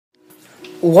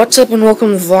What's up and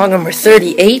welcome to vlog number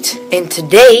 38, and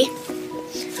today,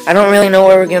 I don't really know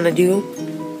what we're gonna do.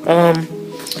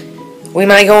 We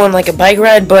might go on like a bike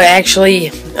ride, but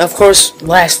actually, of course,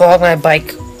 last vlog my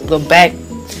bike, the back,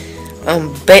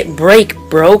 brake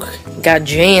broke, got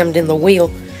jammed in the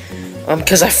wheel,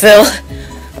 cause I fell.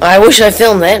 I wish I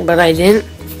filmed that, but I didn't,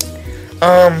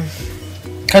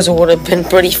 cause it would have been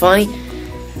pretty funny,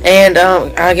 and,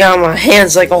 I got my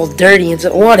hands like all dirty and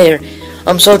so, whatever.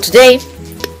 So today,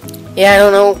 yeah, I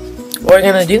don't know what we're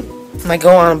gonna do. Might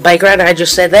go on a bike ride. I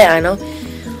just said that, I know.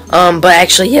 But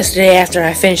actually, yesterday after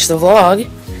I finished the vlog,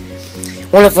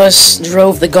 one of us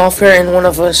drove the golf cart and one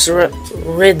of us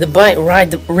rid the bike.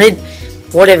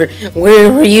 Whatever. We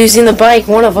were using the bike.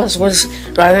 One of us was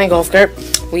driving the golf cart.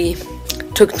 We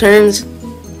took turns,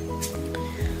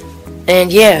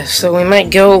 and yeah, so we might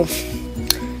go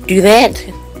do that.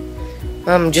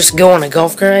 Just go on a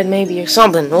golf cart ride maybe or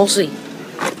something. We'll see.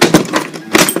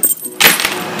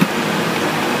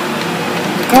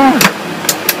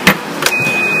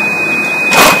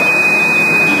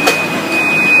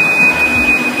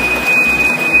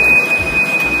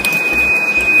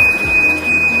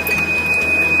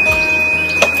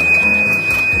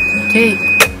 Okay,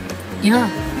 yeah.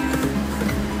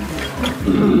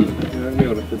 I'll be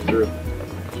able to fit through.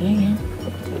 Yeah.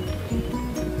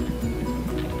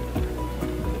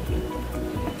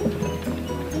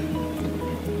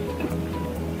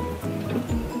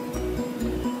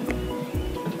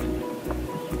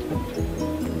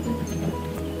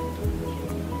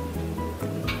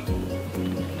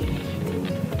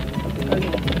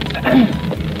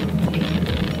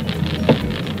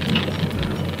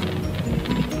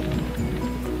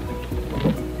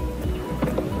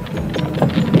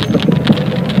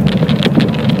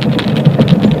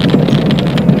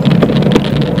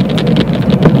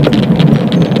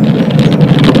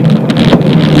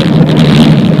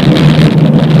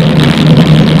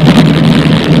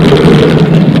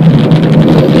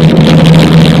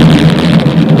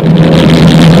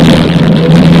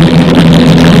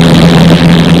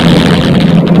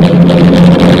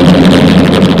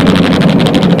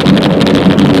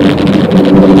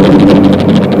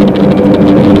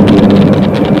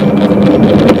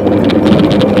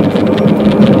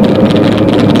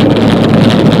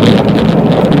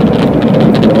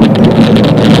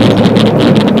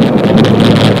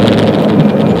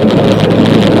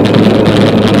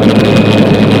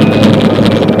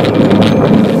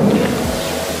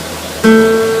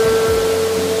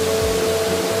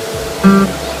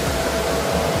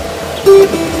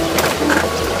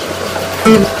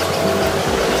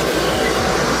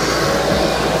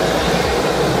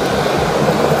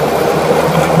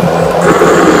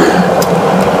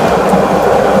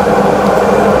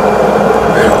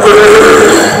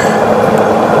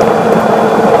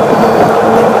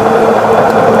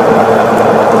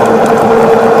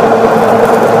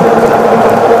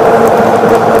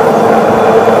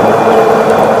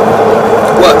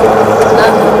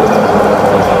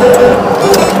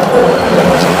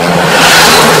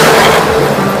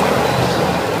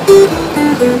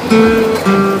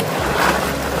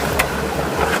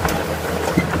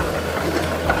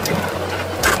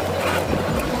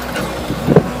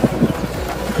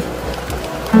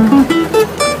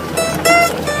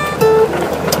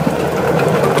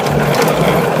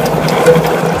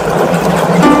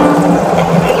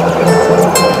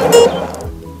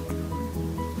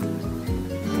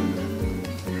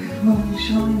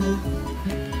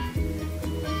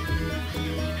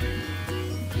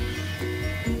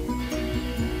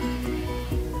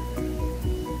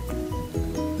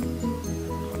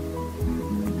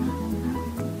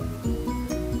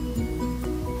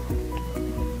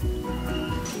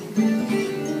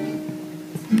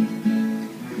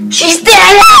 She's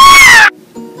dead!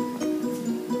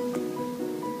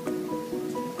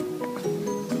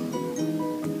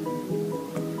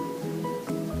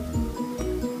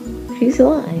 She's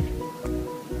alive.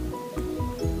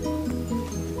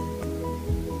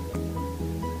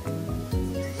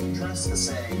 Dress to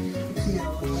say, you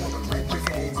know, Red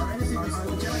Brigade, or anything.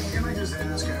 Can I just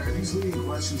ask, are these leading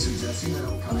questions suggesting that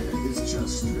Al-Qaeda is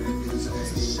just a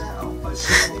shell? A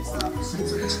shell, it's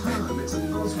a term, it's a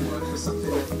buzzword for something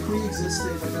that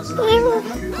pre-existed and doesn't I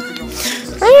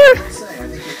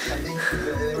think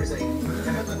there is a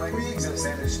pre-exist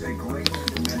and it's a great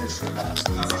diminished past.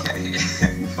 Okay,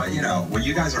 but you know, when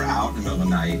you guys are out in the middle of the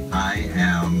night, I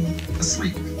am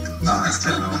asleep.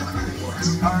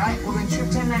 Alright, well then trip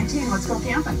 1019, let's go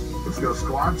camping. Let's go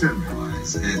squatching.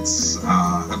 It's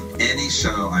of any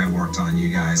show I've worked on, you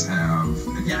guys have.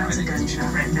 Yeah, that's a good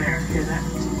shot right there. Hear that?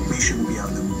 We shouldn't be out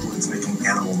in the woods. it's making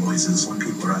animal noises when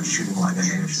people are out shooting live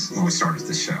ammunition. When we started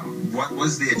the show, what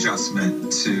was the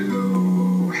adjustment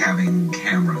to having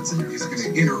cameras? And It's going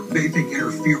to they think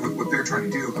interfere with what they're trying to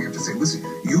do. We have to say, listen,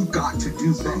 you've got to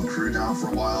do Been both. crew down for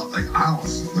a while. Like I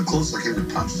was the closest I came to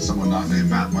punching someone not named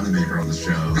Matt Moneymaker on the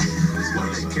show.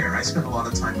 What do they care? I spent a lot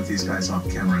of time with these guys off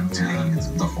camera and and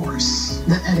the horse.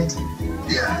 The editing.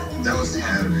 Yeah, that was the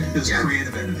editing. It's Yeah.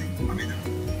 creative editing. I mean,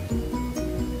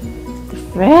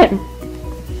 Fred.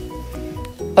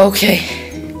 Okay.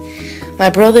 My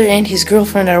brother and his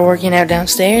girlfriend are working out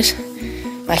downstairs.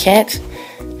 My cats.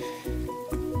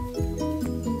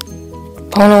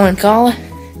 Pono and Kala.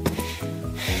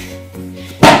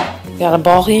 Got a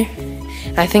ball here.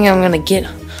 I think I'm gonna get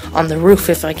on the roof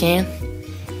if I can.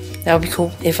 That would be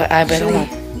cool. If I bet I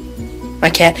won't. My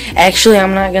cat. Actually,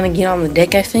 I'm not gonna get on the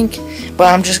deck, I think.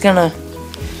 But I'm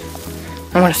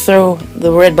gonna throw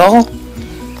the red ball.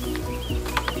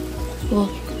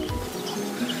 Look.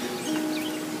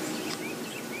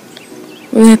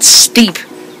 That's steep.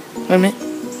 Wait a minute.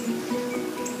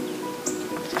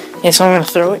 Yeah, so I'm gonna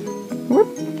throw it. Whoop.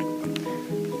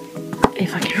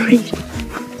 If I can reach.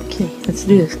 Okay, let's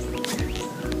do this.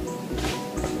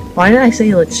 Why did I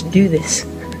say let's do this?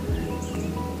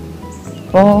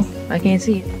 Oh, I can't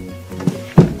see it.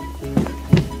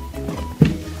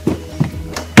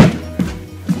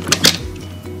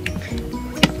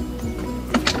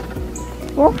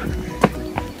 Oh.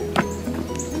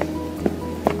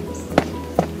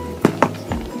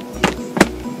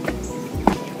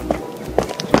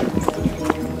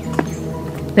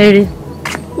 There it is.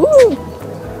 Woo!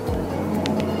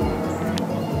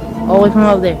 All the way from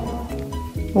up there.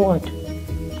 What?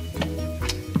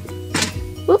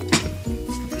 Whoop.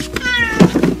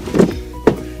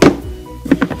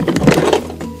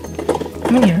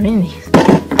 How many are in these?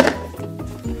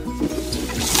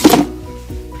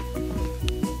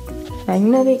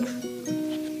 Magnetics.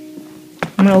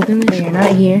 I'm gonna open this. They're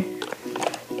not here.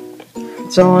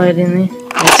 It's all right in there.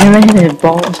 It's in the head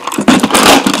balls.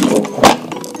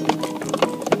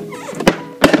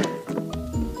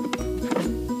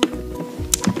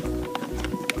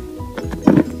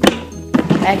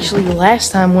 Actually,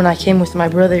 last time when I came with my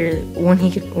brother, when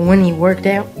he worked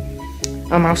out,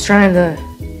 I was trying to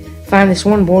find this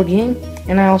one board game,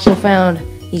 and I also found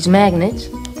these magnets.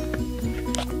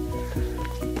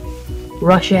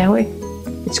 Rush Hour.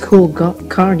 It's a cool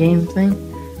car game thing.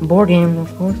 Board game,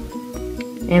 of course.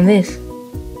 And this.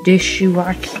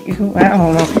 Dishwasher. I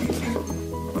don't know.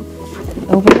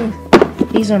 Open it.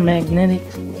 These are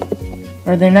magnetics.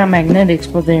 Or they're not magnetics,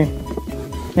 but they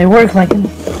work like them.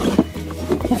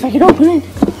 If I could open it.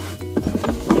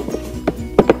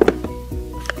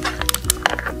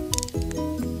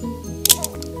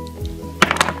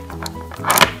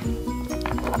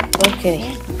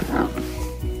 Okay.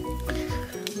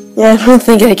 Yeah, I don't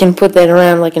think I can put that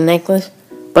around like a necklace,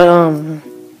 but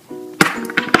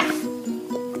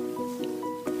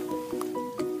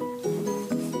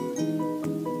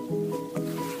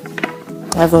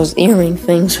I have those earring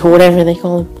things or whatever they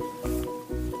call them.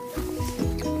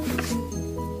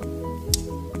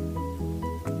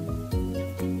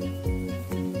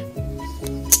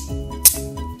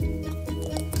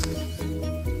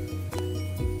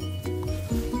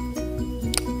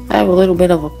 I have a little bit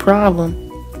of a problem,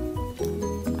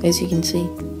 as you can see.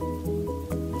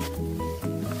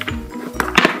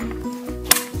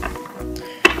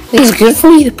 Is it good for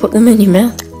you to put them in your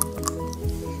mouth?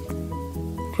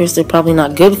 Of course, they're probably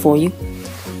not good for you.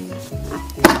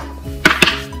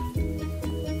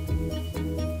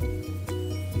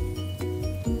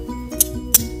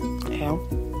 Ow.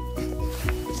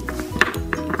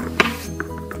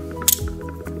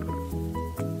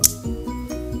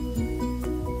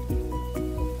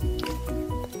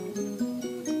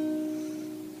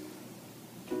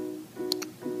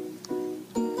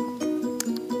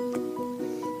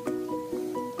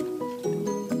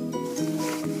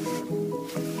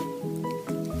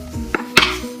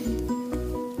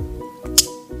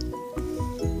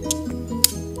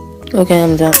 Okay,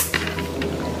 I'm done.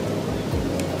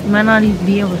 You might not even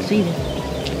be able to see this.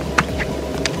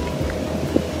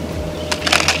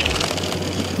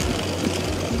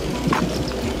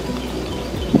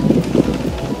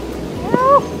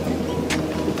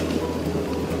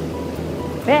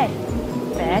 Back,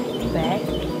 back, back.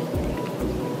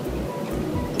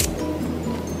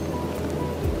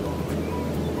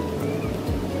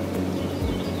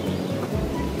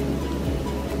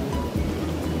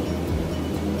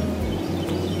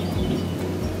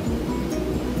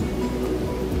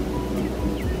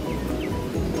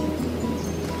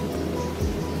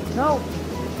 No.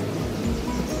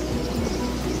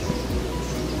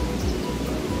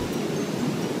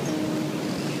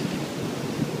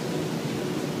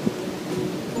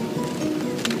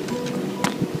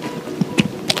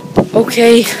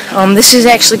 Okay, this is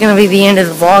actually going to be the end of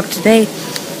the vlog today,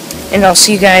 and I'll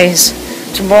see you guys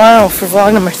tomorrow for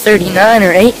vlog number 39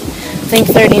 or 8, I think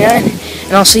 39,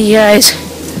 and I'll see you guys.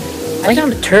 I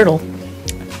found a turtle.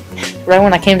 Right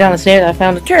when I came down the stairs, I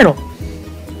found a turtle.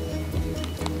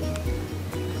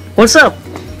 What's up?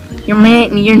 Your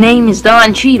name is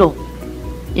Don Cheadle.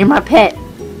 You're my pet.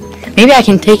 Maybe I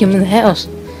can take him in the house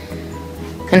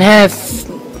and have,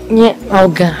 yeah, oh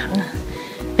god.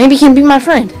 Maybe he can be my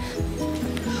friend.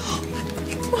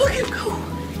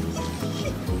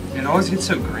 It always gets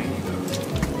so green.